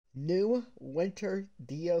New winter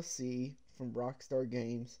DLC from Rockstar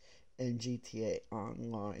Games and GTA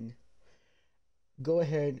Online. Go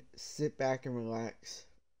ahead, sit back and relax.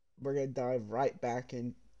 We're going to dive right back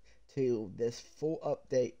into this full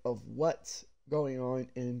update of what's going on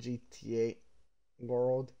in GTA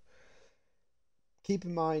world. Keep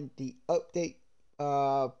in mind the update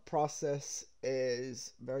process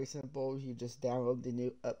is very simple. You just download the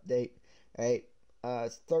new update. Right?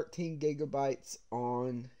 It's 13 gigabytes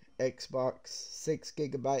on Xbox, 6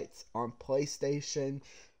 gigabytes on PlayStation.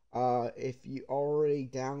 If you already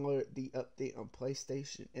downloaded the update on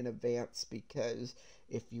PlayStation in advance, because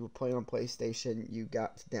if you were playing on PlayStation, you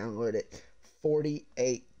got to download it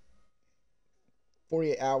 48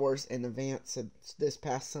 hours in advance. So this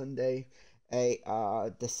past Sunday,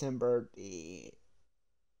 December the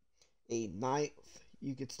 9th,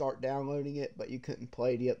 you could start downloading it, but you couldn't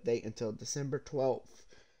play the update until December 12th,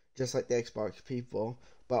 just like the Xbox people.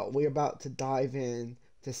 But we're about to dive in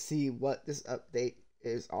to see what this update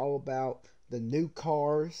is all about. The new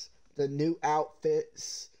cars, the new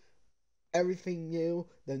outfits, everything new,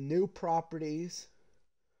 the new properties.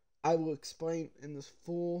 I will explain in this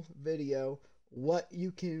full video what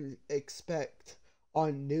you can expect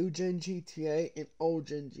on new gen GTA and old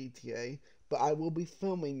gen GTA. But I will be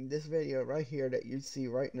filming this video right here that you see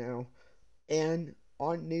right now and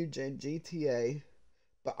on new gen GTA.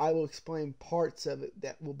 But I will explain parts of it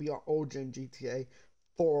that will be on old gen GTA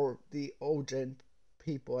for the old gen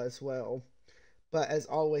people as well. But as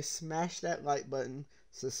always, smash that like button,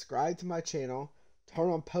 subscribe to my channel,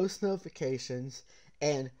 turn on post notifications,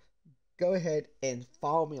 and go ahead and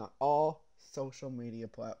follow me on all social media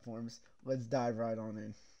platforms. Let's dive right on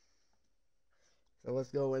in. So let's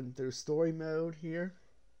go in through story mode here.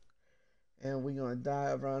 And we're going to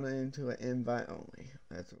dive right into an invite only.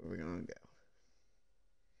 That's where we're going to go.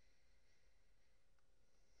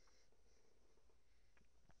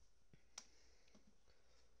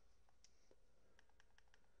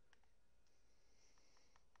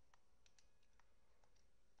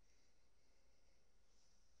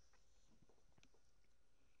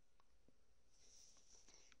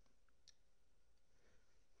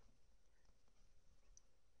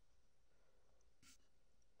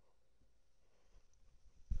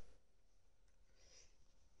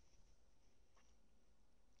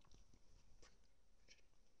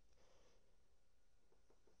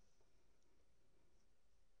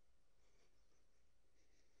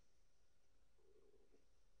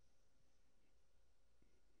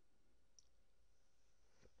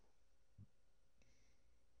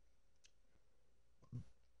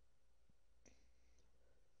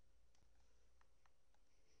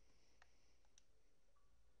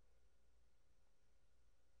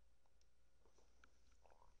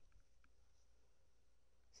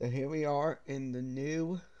 So here we are in the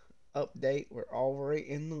new update. We're already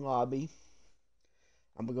in the lobby.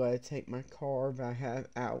 I'm going to take my car that I have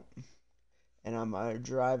out, and I'm going to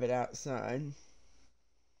drive it outside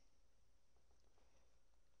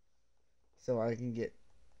so I can get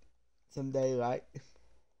some daylight if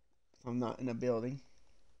I'm not in a building.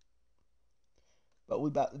 But we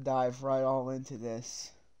about to dive right all into this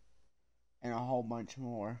and a whole bunch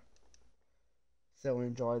more. So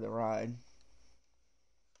enjoy the ride.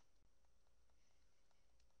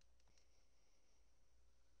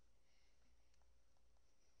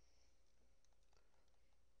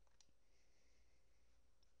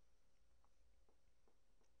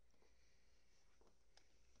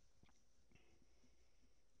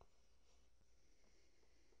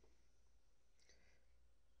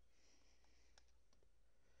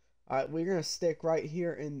 Alright, we're going to stick right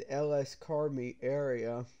here in the LS car meet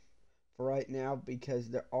area for right now, because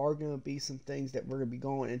there are going to be some things that we're going to be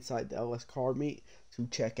going inside the LS car meet to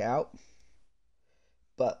check out.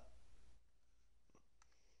 But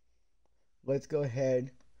let's go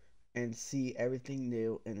ahead and see everything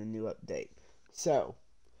new in a new update. So,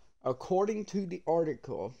 according to the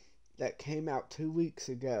article that came out 2 weeks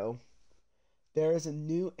ago, there is a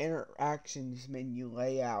new interactions menu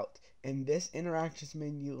layout, and this interactions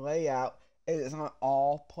menu layout is on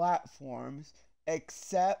all platforms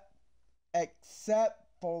except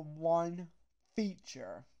for one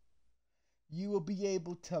feature. You will be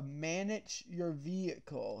able to manage your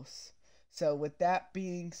vehicles. So with that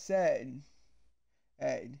being said,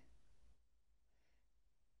 Ed,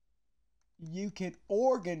 you can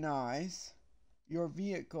organize your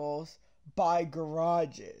vehicles by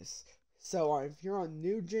garages. So if you're on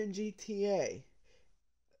New Gen GTA,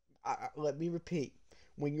 let me repeat.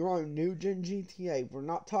 When you're on New Gen GTA, we're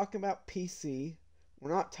not talking about PC.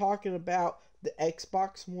 We're not talking about the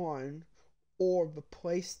Xbox One or the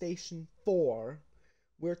PlayStation 4.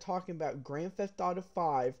 We're talking about Grand Theft Auto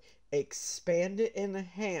 5 expanded and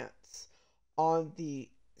enhanced on the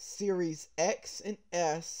Series X and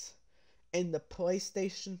S and the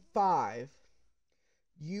PlayStation 5.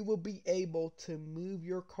 You will be able to move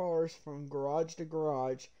your cars from garage to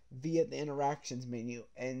garage via the interactions menu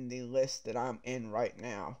and the list that I'm in right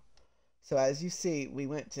now. So as you see, we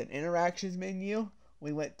went to an interactions menu,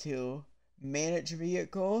 we went to manage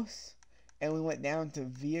vehicles, and we went down to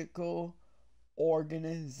vehicle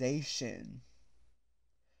organization.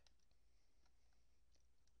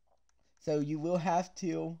 So you will have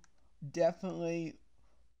to definitely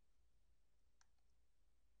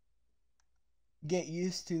get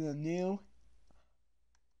used to the new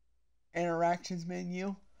interactions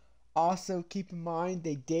menu. Also, keep in mind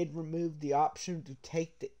they did remove the option to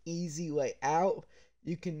take the easy way out.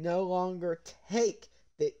 You can no longer take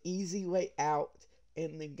the easy way out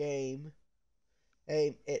in the game.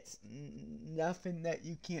 Hey, it's nothing that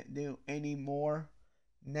you can't do anymore.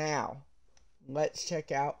 Now, let's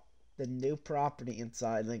check out the new property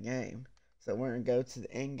inside the game. So we're going to go to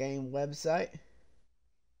the in-game website.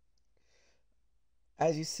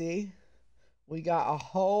 As you see, we got a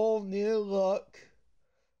whole new look.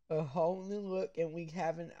 And we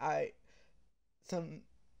have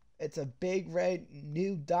it's a big red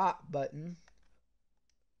new dot button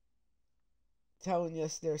telling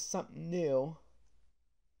us there's something new.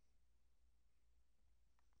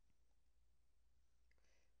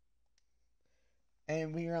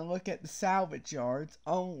 And we're going to look at the salvage yards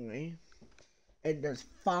only. And there's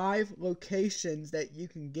 5 locations that you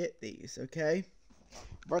can get these, okay?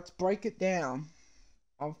 Let's break it down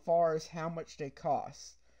as far as how much they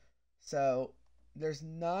cost. So, there's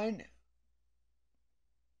none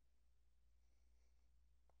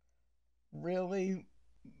really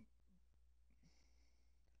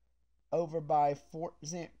over by Fort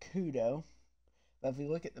Zancudo. But if we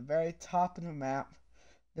look at the very top of the map,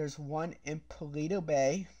 there's one in Paleto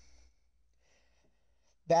Bay.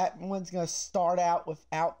 That one's going to start out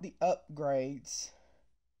without the upgrades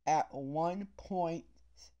at 1.1.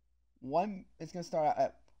 It's going to start out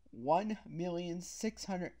at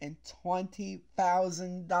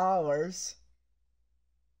 $1,620,000.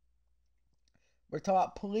 We're talking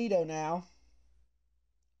about Paleto now.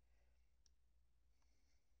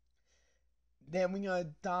 Then we're going to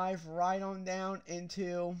dive right on down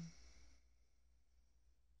into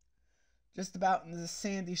just about in the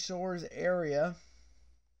Sandy Shores area.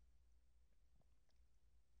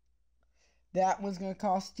 That one's going to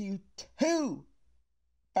cost you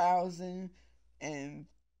 $2,030.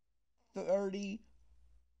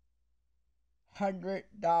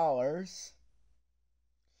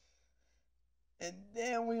 And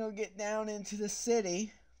then we're going to get down into the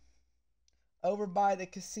city over by the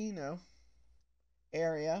casino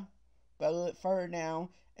area. But a little further down,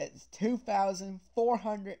 it's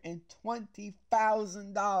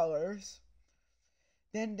 $2,420,000.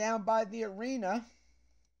 Then down by the arena,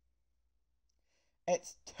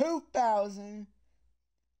 it's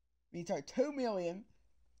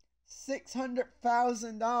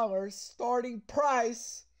 $2,600,000 starting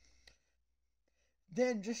price.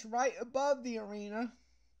 Then just right above the arena,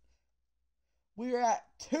 we're at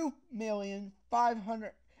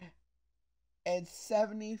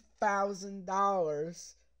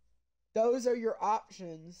 $2,570,000. Those are your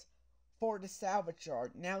options for the salvage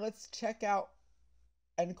yard. Now let's check out,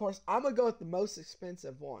 and of course I'm gonna go with the most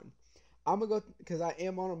expensive one. I'm gonna go because I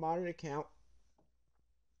am on a modded account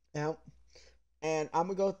now, and I'm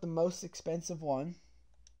gonna go with the most expensive one.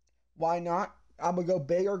 Why not? I'm gonna go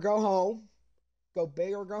big or go home. Go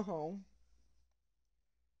big or go home.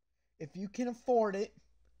 If you can afford it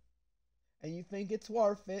and you think it's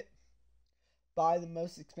worth it, buy the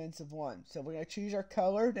most expensive one. So we're going to choose our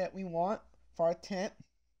color that we want for our tent.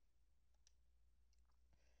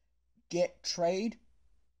 Get trade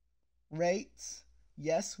rates.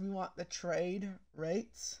 Yes, we want the trade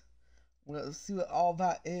rates. We'll see what all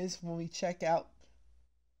that is when we check out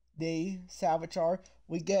the salvage yard.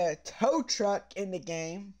 We get a tow truck in the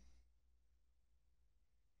game.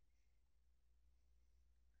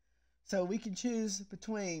 So we can choose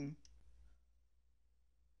between,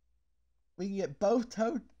 we can get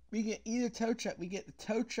we get either tow truck. We get the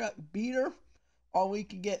tow truck beater, or we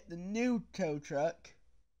can get the new tow truck.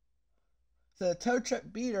 So the tow truck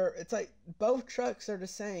beater, it's like both trucks are the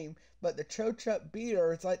same, but the tow truck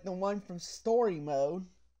beater, it's like the one from story mode.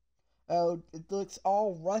 Oh, it looks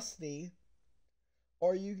all rusty.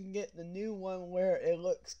 Or you can get the new one where it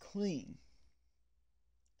looks clean.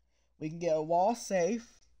 We can get a wall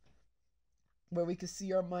safe, where we can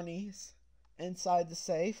see our monies inside the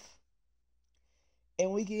safe.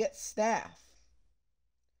 And we can get staff.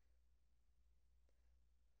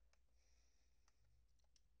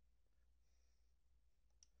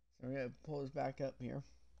 So we're going to pull this back up here.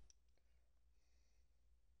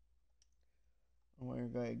 And we're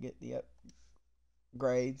going to get the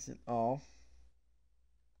upgrades and all.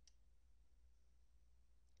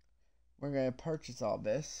 We're going to purchase all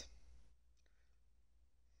this.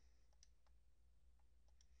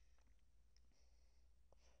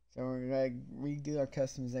 So we're going to redo our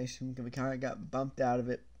customization because we kind of got bumped out of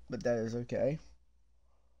it, but that is okay.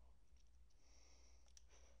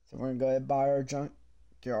 So we're going to go ahead and buy our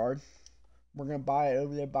junkyard. We're going to buy it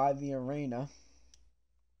over there by the arena.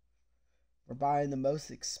 We're buying the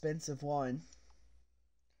most expensive one.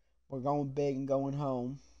 We're going big and going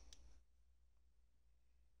home.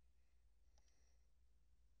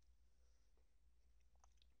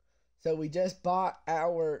 So we just bought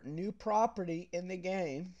our new property in the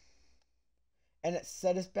game. And it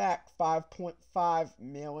set us back $5.5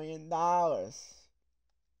 million.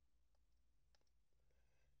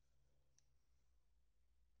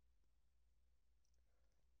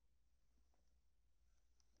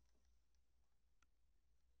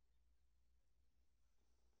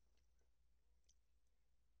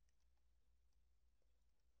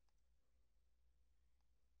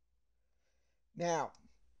 Now,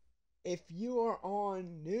 if you are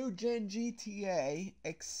on New Gen GTA,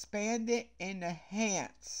 expand it and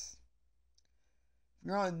enhance. If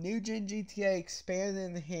you're on New Gen GTA, expand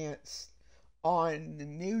and enhance on the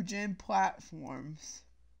New Gen platforms,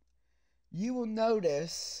 you will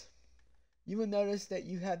notice that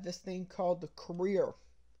you have this thing called the Career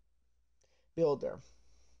Builder.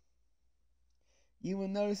 You will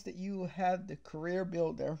notice that you will have the Career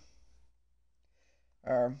Builder.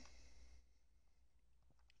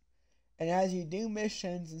 And as you do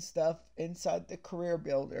missions and stuff inside the Career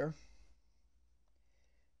Builder,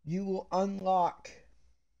 you will unlock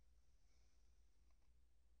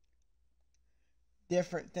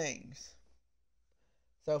different things.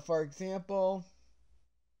 So for example,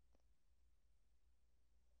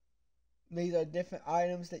 these are different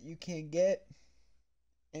items that you can get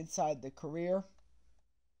inside the career.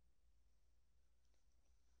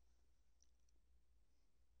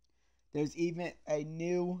 There's even a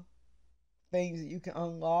new things that you can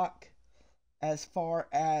unlock as far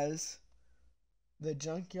as the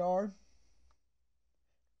junkyard,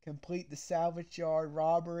 complete the salvage yard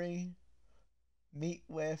robbery, meet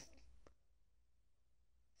with.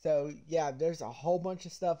 So yeah, there's a whole bunch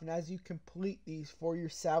of stuff, and as you complete these for your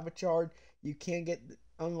salvage yard, you can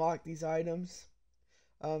unlock these items.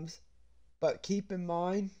 But keep in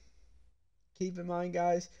mind,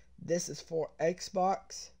 guys, this is for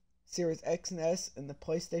Xbox Series X and S and the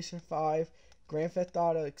PlayStation 5 Grand Theft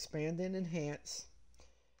Auto Expand and Enhance.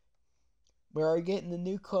 We are getting the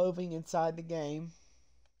new clothing inside the game.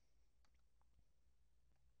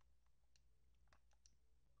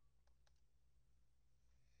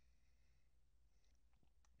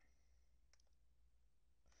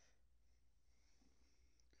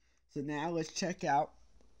 So now let's check out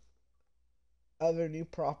other new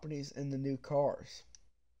properties in the new cars.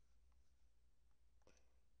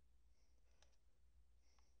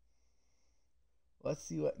 Let's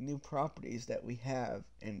see what new properties that we have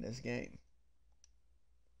in this game.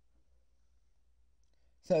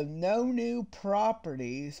 So no new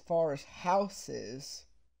properties as far as houses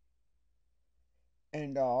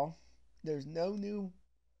and all. There's no new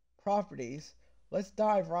properties. Let's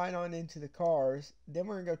dive right on into the cars. Then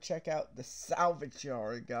we're going to go check out the salvage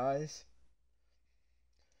yard, guys.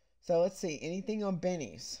 So let's see. Anything on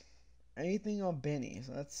Benny's? Anything on Benny's?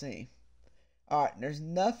 Let's see. Alright, there's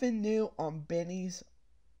nothing new on Benny's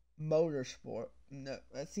Motorsport. No,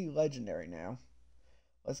 let's see Legendary now.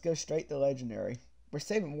 Let's go straight to Legendary. We're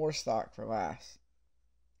saving more stock for last.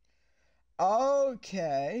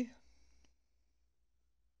 Okay.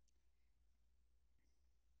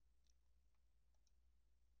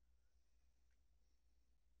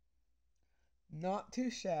 Not too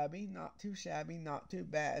shabby, not too shabby, not too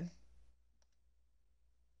bad.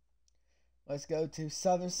 Let's go to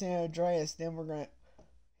Southern San Andreas. Then we're going to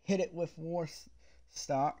hit it with more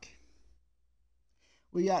stock.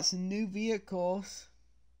 We got some new vehicles.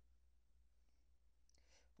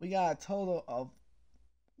 We got a total of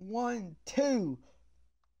 1, 2,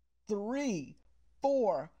 3,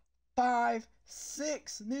 4, 5,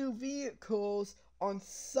 6 new vehicles on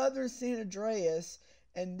Southern San Andreas.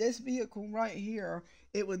 And this vehicle right here,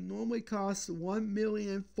 it would normally cost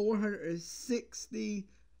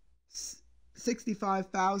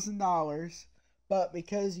 $1,465,000, but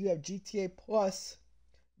because you have GTA Plus,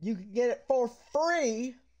 you can get it for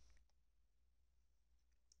free.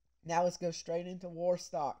 Now let's go straight into war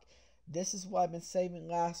stock. This is what I've been saving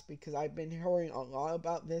last because I've been hearing a lot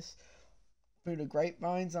about this through the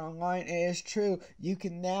grapevines online, and it's true. You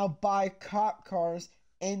can now buy cop cars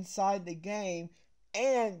inside the game,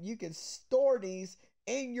 and you can store these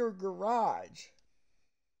in your garage.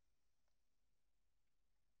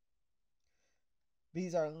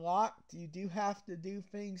 These are locked. You do have to do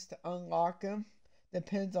things to unlock them.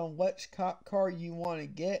 Depends on which cop car you want to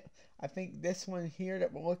get. I think this one here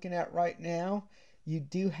that we're looking at right now, you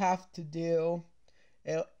do have to do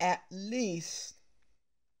at least,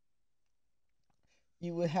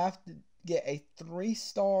 you would have to get a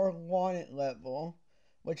 3-star wanted level,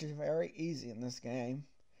 which is very easy in this game,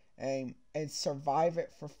 and survive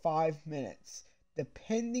it for 5 minutes.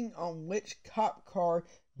 Depending on which cop car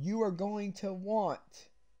you are going to want,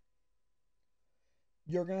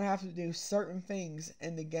 you're going to have to do certain things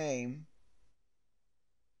in the game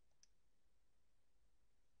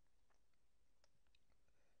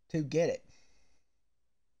to get it.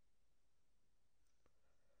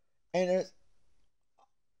 And there's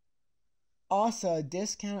also a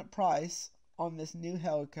discounted price on this new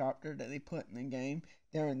helicopter that they put in the game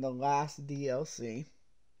during the last DLC.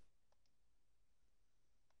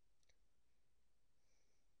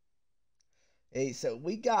 Hey, so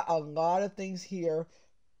we got a lot of things here,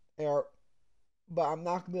 but I'm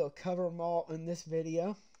not going to be able to cover them all in this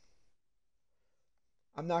video.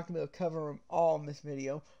 I'm not going to be able to cover them all in this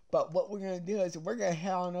video. But what we're going to do is we're going to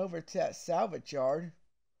head on over to that salvage yard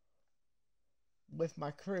with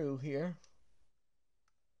my crew here.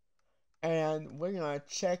 And we're going to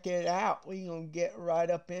check it out. We're going to get right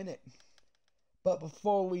up in it. But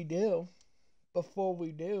before we do, we're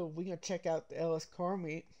going to check out the Dlce car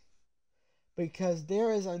meet. Because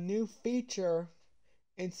there is a new feature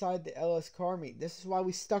inside the Dlce car meet. This is why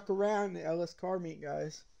we stuck around the Dlce car meet,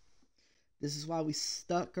 guys. This is why we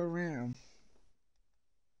stuck around.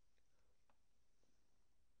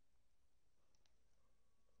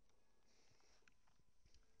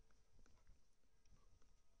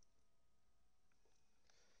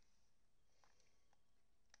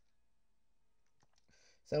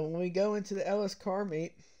 So when we go into the Dlce car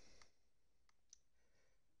meet,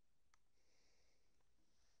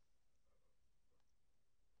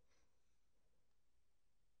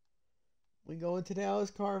 we go into the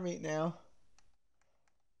Dlce car meet now.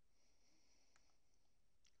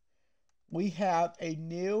 We have a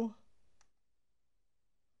new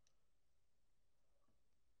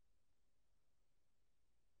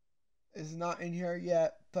it's not in here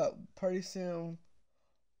yet, but pretty soon.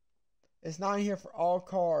 It's not in here for all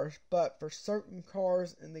cars, but for certain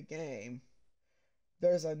cars in the game,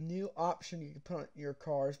 there's a new option you can put on your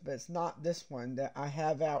cars, but it's not this one that I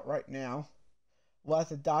have out right now. We'll have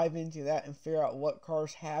to dive into that and figure out what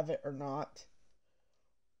cars have it or not.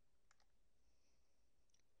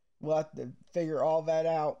 We'll have to figure all that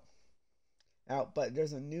out. But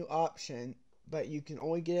there's a new option, but you can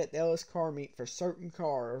only get it at the Dlce car meet for certain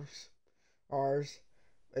cars.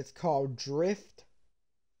 It's called Drift.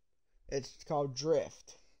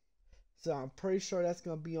 So I'm pretty sure that's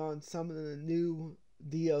going to be on some of the new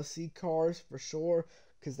DLC cars for sure,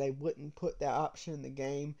 because they wouldn't put that option in the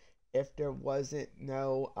game if there wasn't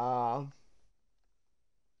no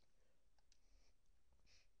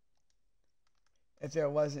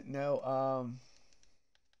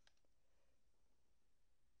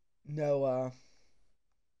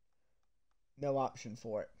no option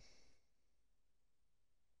for it.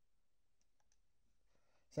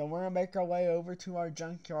 So we're going to make our way over to our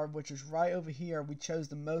junkyard, which is right over here. We chose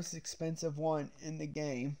the most expensive one in the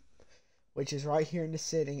game, which is right here in the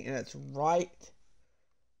city, and it's right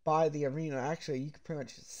by the arena. Actually, you can pretty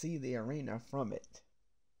much see the arena from it.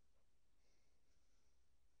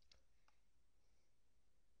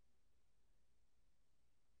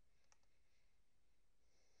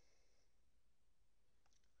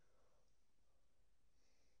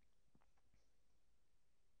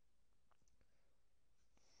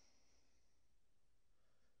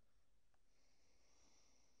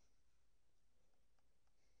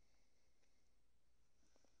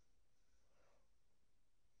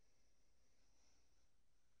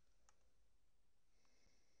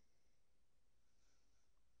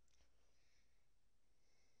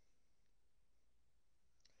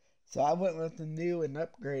 So I went with the new and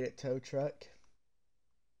upgraded tow truck.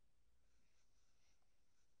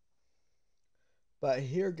 But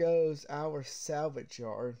here goes our salvage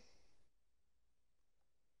yard.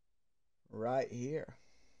 Right here.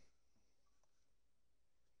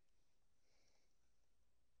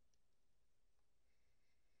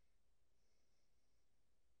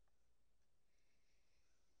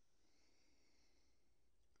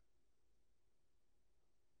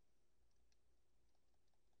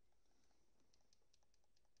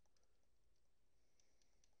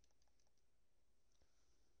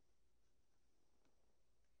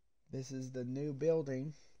 This is the new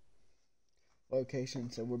building location,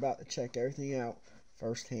 so we're about to check everything out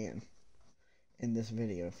firsthand in this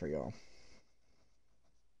video for y'all.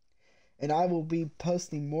 And I will be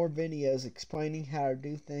posting more videos explaining how to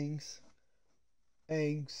do things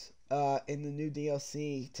in the new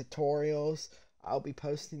DLC tutorials. I'll be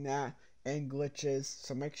posting that and glitches,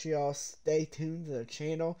 so make sure y'all stay tuned to the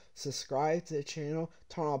channel, subscribe to the channel,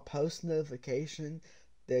 turn on post notification.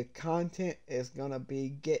 The content is gonna be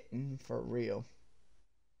getting for real.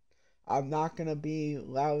 I'm not gonna be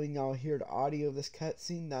allowing y'all hear the audio of this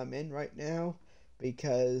cutscene that I'm in right now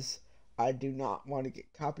because I do not want to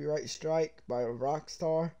get copyright strike by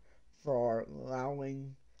Rockstar for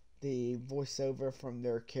allowing the voiceover from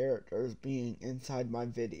their characters being inside my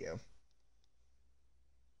video.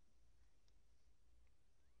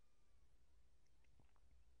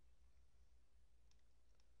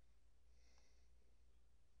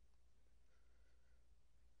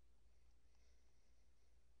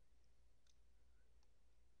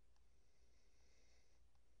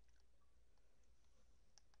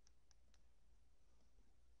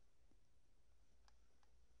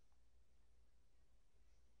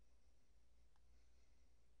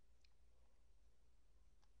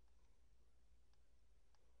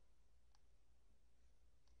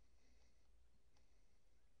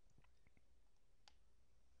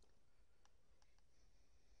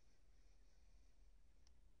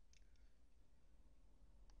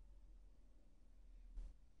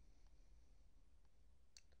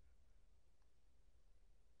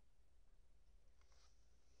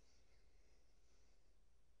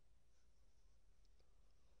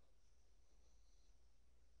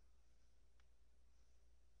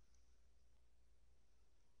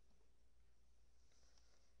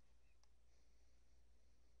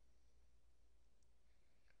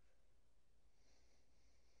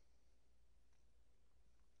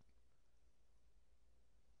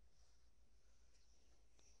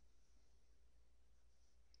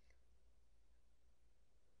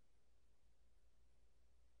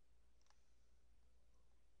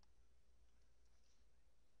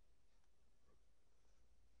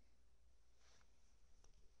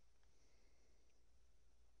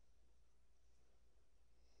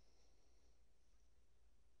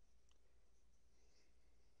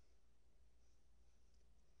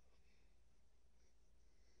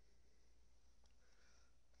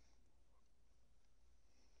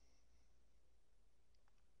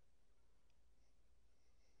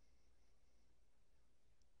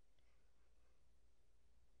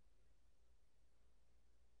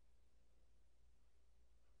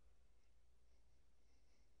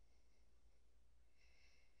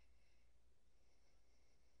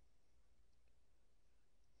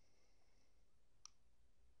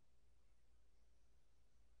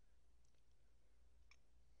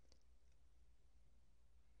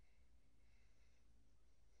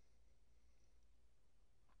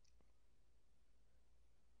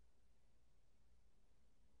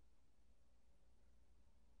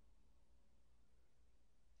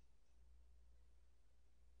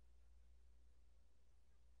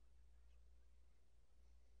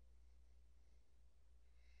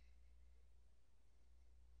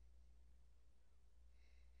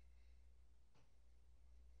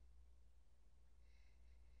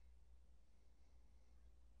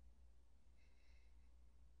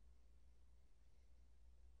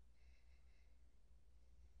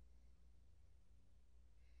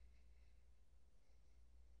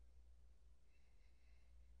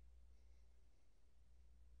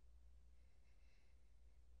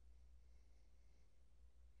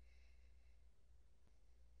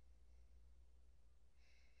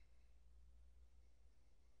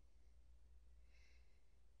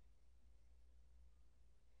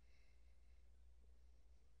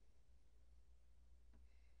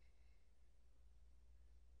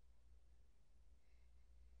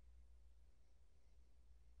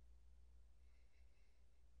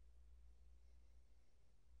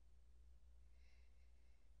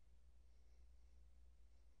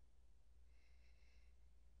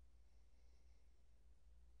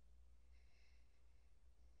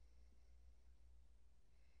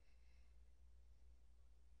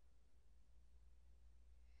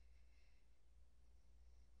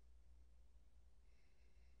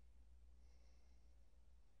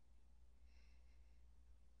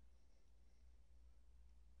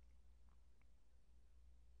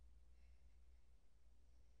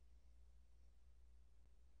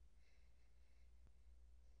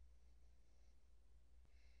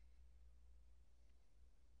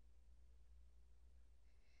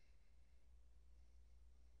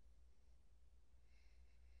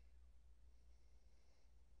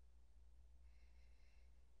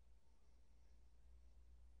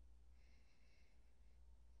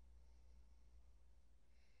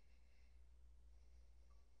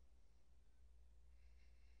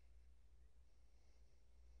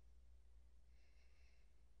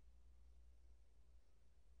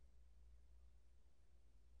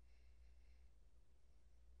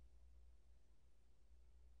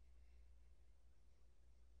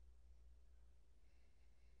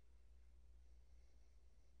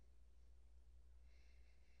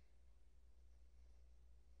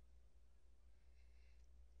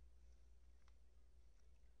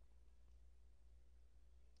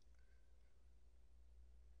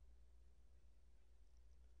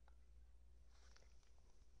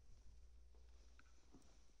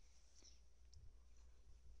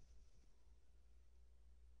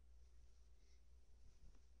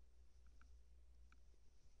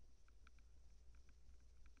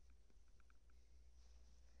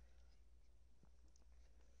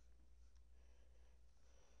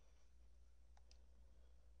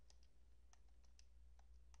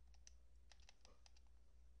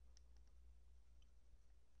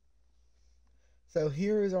 So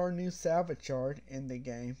here is our new salvage yard in the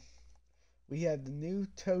game. We have the new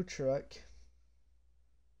tow truck.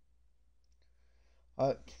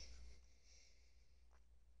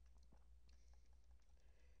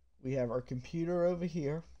 We have our computer over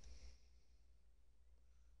here.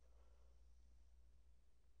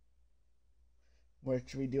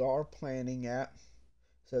 Which we do our planning at.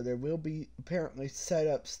 So there will be apparently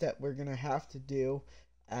setups that we're going to have to do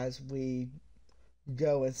as we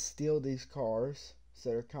go and steal these cars. So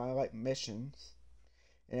they're kind of like missions.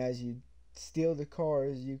 And as you steal the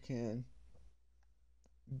cars, you can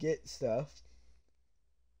get stuff.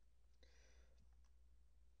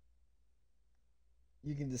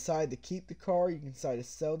 You can decide to keep the car, you can decide to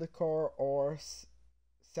sell the car, or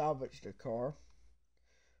salvage the car.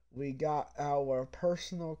 We got our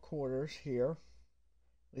personal quarters here.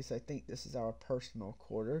 At least I think this is our personal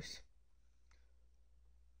quarters.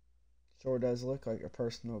 Sure does look like our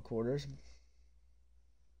personal quarters.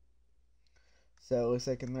 So it looks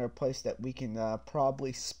like another place that we can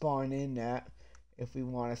probably spawn in at if we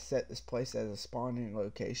want to set this place as a spawning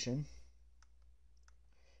location.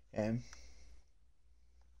 And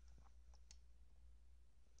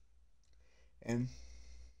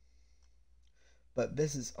but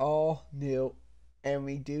this is all new, and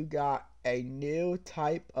we do got a new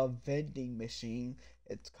type of vending machine.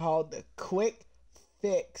 It's called the Quick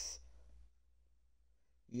Fix.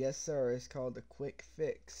 Yes, sir, it's called the Quick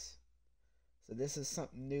Fix. So this is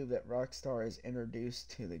something new that Rockstar has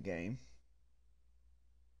introduced to the game.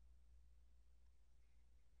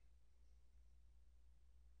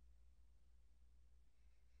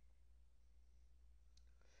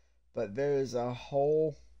 But there's a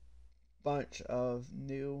whole bunch of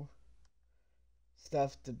new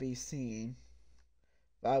stuff to be seen.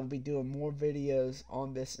 I will be doing more videos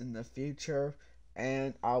on this in the future,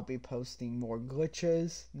 and I'll be posting more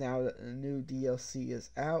glitches now that the new DLC is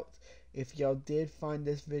out. If y'all did find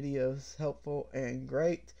this video helpful and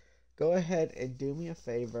great, go ahead and do me a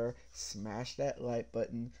favor, smash that like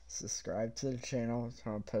button, subscribe to the channel,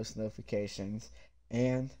 turn on post notifications,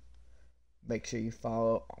 and make sure you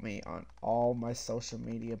follow me on all my social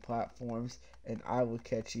media platforms, and I will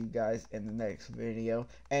catch you guys in the next video.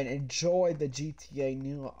 And enjoy the GTA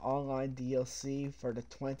new online DLC for the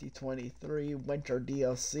 2023 winter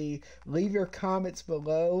DLC. Leave your comments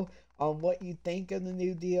below on what you think of the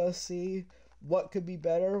new DLC. What could be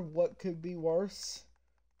better? What could be worse?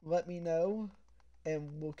 Let me know,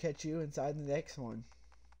 and we'll catch you inside the next one.